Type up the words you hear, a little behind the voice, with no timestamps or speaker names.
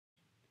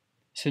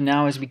So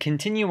now as we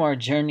continue our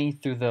journey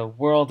through the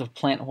world of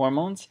plant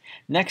hormones,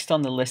 next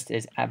on the list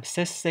is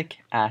abscisic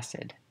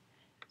acid.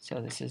 So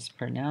this is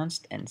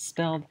pronounced and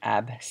spelled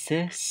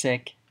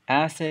abscisic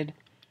acid,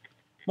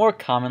 more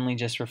commonly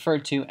just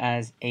referred to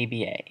as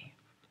ABA.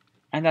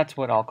 And that's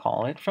what I'll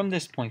call it from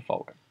this point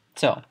forward.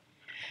 So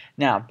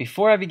now,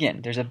 before I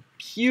begin, there's a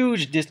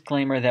huge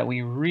disclaimer that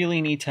we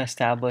really need to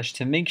establish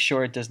to make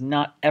sure it does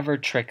not ever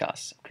trick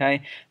us,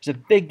 okay? There's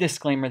a big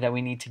disclaimer that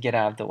we need to get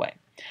out of the way.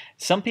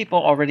 Some people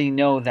already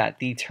know that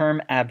the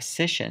term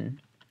abscission,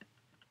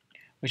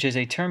 which is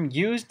a term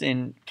used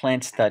in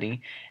plant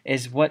study,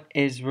 is what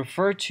is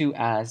referred to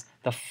as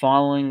the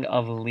falling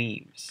of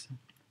leaves.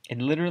 It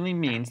literally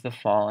means the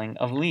falling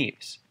of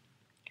leaves.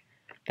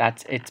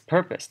 That's its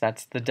purpose.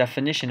 That's the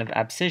definition of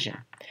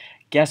abscission.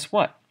 Guess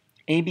what?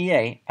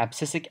 ABA,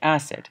 abscisic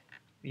acid.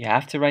 You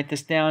have to write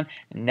this down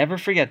and never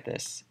forget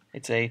this.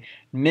 It's a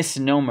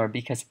misnomer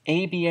because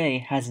ABA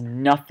has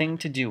nothing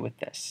to do with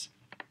this.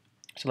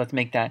 So let's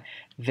make that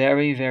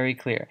very, very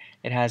clear.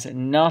 It has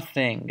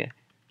nothing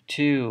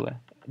to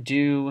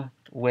do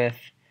with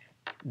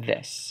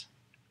this.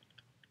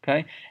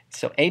 Okay,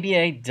 so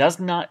ABA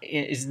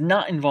is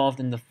not involved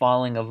in the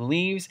falling of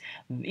leaves.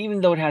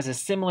 Even though it has a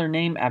similar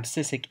name,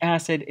 abscisic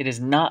acid, it is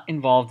not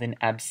involved in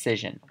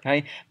abscission.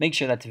 Okay, make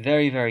sure that's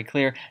very, very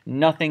clear.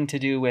 Nothing to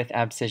do with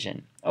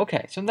abscission.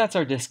 Okay, so that's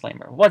our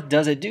disclaimer. What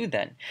does it do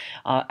then?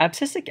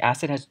 Abscisic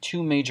acid has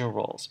two major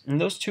roles,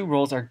 and those two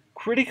roles are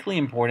critically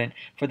important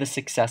for the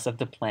success of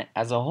the plant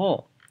as a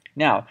whole.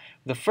 Now,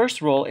 the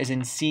first role is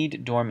in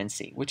seed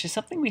dormancy, which is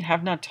something we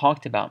have not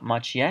talked about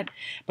much yet,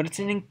 but it's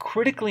a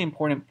critically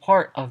important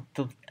part of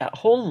the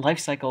whole life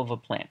cycle of a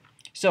plant.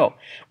 So,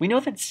 we know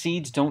that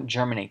seeds don't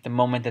germinate the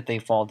moment that they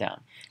fall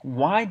down.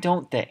 Why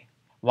don't they?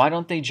 Why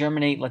don't they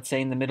germinate, let's say,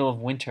 in the middle of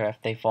winter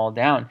if they fall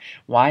down?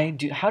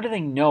 How do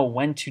they know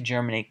when to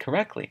germinate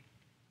correctly?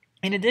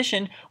 In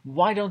addition,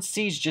 why don't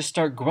seeds just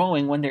start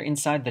growing when they're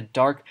inside the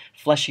dark,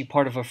 fleshy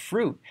part of a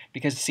fruit?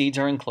 Because seeds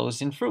are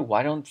enclosed in fruit.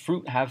 Why don't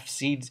fruit have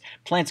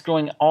plants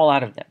growing all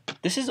out of them?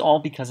 This is all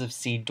because of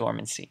seed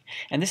dormancy.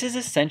 And this is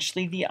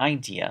essentially the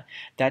idea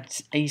that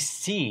a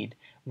seed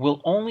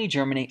will only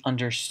germinate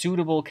under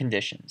suitable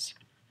conditions.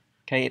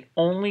 Okay, it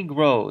only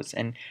grows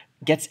and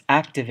gets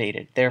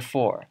activated,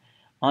 therefore,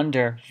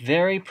 under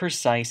very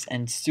precise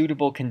and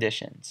suitable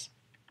conditions.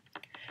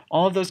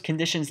 All of those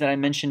conditions that I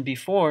mentioned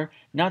before,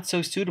 not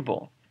so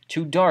suitable.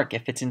 Too dark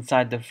if it's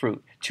inside the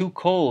fruit. Too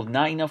cold,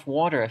 not enough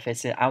water if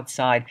it's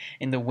outside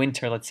in the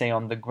winter, let's say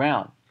on the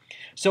ground.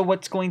 So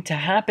what's going to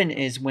happen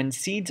is when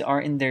seeds are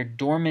in their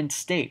dormant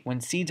state, when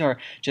seeds are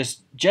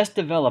just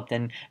developed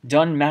and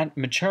done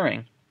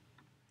maturing,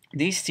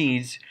 these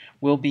seeds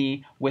will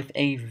be with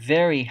a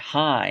very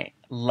high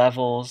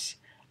levels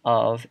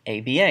of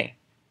ABA.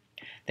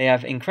 They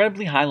have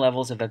incredibly high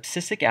levels of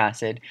abscisic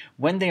acid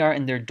when they are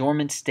in their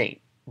dormant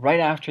state,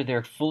 right after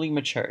they're fully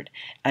matured.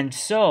 And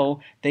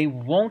so they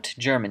won't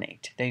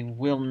germinate. They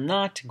will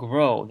not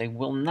grow. They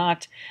will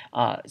not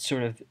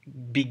sort of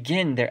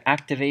begin their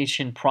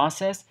activation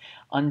process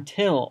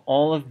until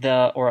all of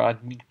or a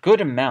good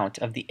amount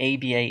of the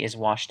ABA is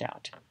washed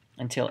out.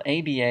 Until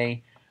ABA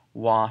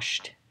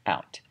washed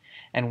out.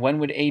 And when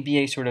would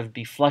ABA sort of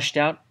be flushed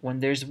out? When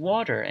there's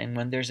water and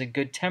when there's a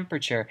good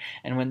temperature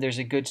and when there's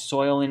a good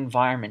soil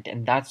environment.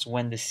 And that's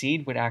when the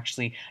seed would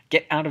actually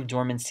get out of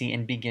dormancy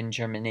and begin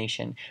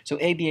germination. So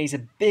ABA is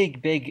a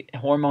big, big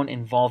hormone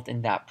involved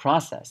in that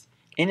process.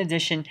 In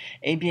addition,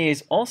 ABA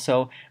is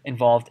also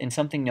involved in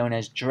something known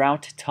as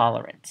drought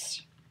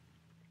tolerance.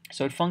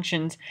 So it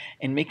functions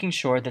in making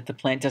sure that the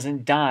plant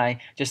doesn't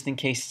die just in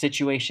case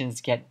situations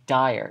get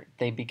dire.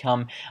 They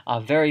become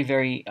very,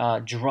 very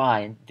dry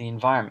in the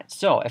environment.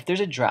 So if there's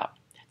a drought,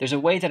 there's a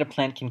way that a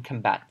plant can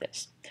combat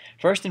this.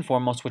 First and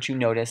foremost, what you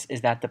notice is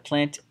that the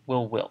plant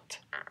will wilt.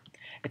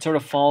 It sort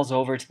of falls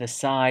over to the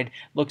side,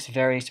 looks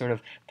very sort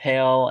of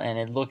pale, and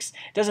it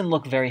doesn't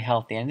look very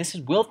healthy. And this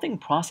wilting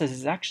process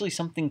is actually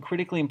something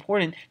critically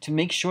important to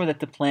make sure that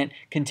the plant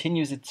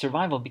continues its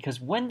survival, because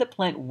when the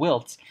plant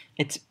wilts,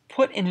 it's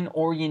put in an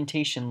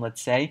orientation,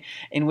 let's say,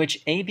 in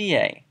which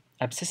ABA,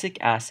 abscisic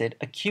acid,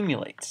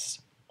 accumulates.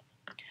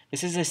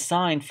 This is a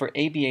sign for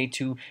ABA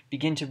to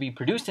begin to be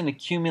produced and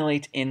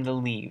accumulate in the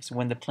leaves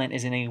when the plant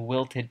is in a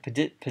wilted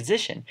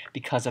position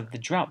because of the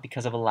drought,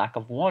 because of a lack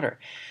of water.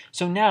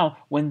 So now,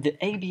 when the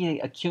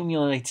ABA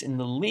accumulates in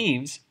the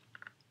leaves,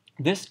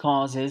 this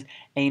causes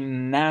a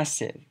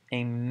massive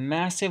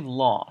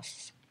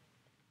loss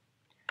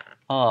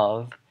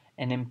of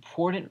an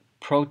important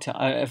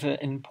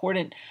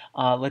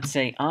let's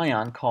say,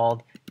 ion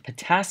called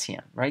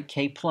potassium, right?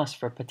 K+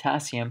 for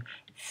potassium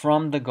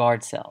from the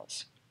guard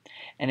cells.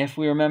 And if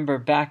we remember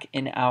back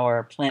in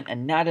our plant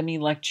anatomy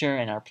lecture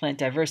and our plant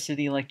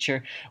diversity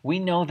lecture, we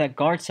know that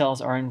guard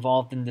cells are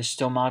involved in the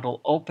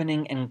stomatal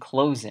opening and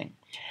closing.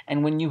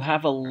 And when you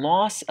have a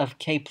loss of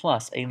K+,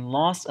 a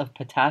loss of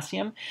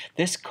potassium,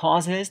 this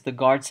causes the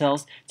guard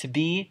cells to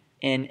be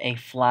in a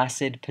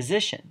flaccid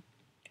position.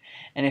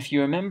 And if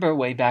you remember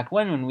way back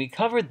when we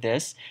covered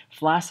this,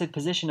 flaccid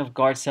position of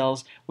guard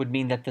cells would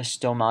mean that the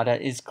stomata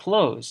is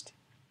closed.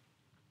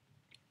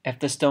 If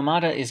the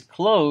stomata is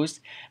closed,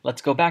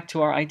 let's go back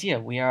to our idea.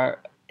 We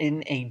are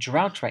in a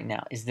drought right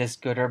now. Is this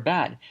good or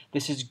bad?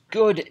 This is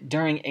good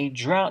during a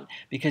drought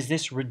because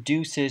this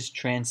reduces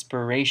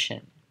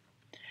transpiration.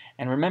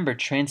 And remember,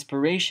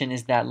 transpiration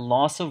is that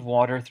loss of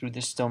water through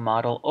the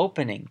stomatal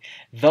opening.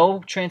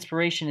 Though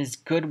transpiration is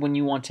good when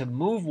you want to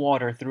move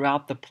water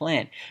throughout the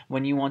plant,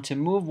 when you want to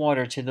move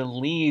water to the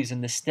leaves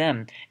and the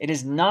stem, it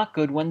is not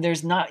good when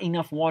there's not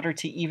enough water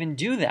to even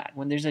do that,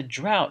 when there's a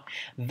drought.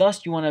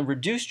 Thus, you want to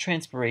reduce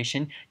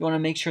transpiration. You want to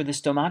make sure the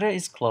stomata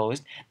is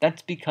closed.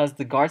 That's because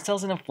the guard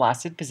cell's in a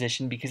flaccid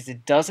position because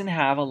it doesn't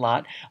have a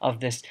lot of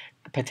this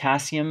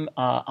potassium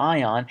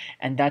ion,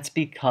 and that's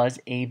because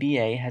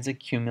ABA has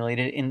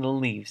accumulated in the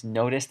leaves.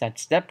 Notice that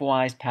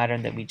stepwise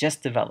pattern that we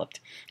just developed.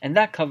 And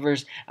that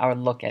covers our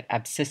look at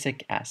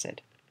abscisic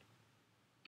acid.